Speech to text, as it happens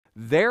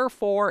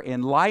Therefore,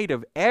 in light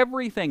of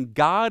everything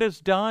God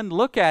has done,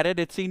 look at it,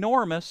 it's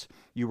enormous.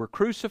 You were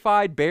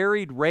crucified,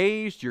 buried,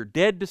 raised, you're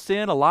dead to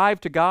sin, alive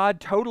to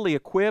God, totally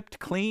equipped,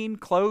 clean,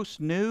 close,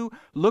 new.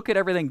 Look at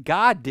everything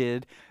God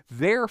did.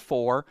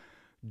 Therefore,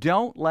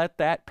 don't let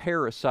that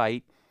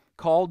parasite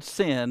called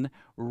sin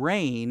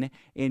reign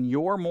in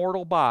your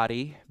mortal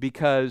body,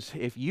 because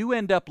if you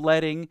end up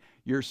letting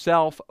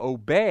yourself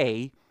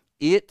obey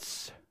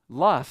its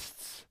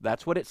lusts,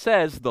 that's what it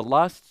says, the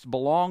lusts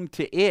belong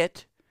to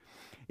it.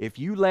 If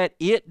you let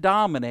it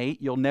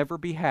dominate, you'll never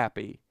be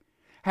happy.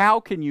 How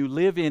can you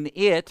live in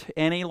it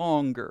any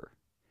longer?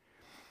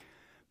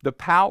 The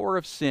power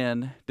of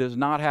sin does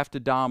not have to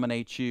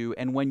dominate you,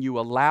 and when you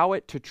allow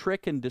it to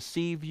trick and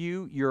deceive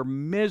you, you're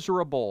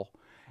miserable.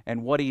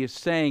 And what he is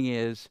saying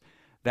is,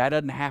 that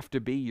doesn't have to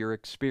be your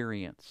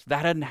experience.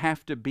 That doesn't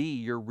have to be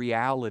your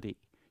reality.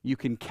 You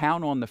can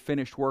count on the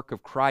finished work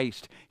of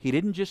Christ. He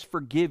didn't just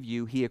forgive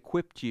you, He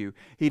equipped you.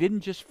 He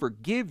didn't just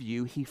forgive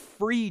you, He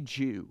freed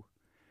you.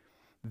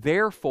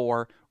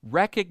 Therefore,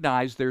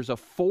 recognize there's a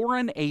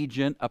foreign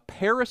agent, a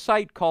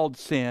parasite called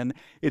sin.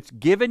 It's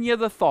given you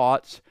the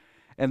thoughts,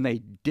 and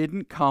they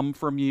didn't come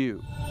from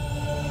you.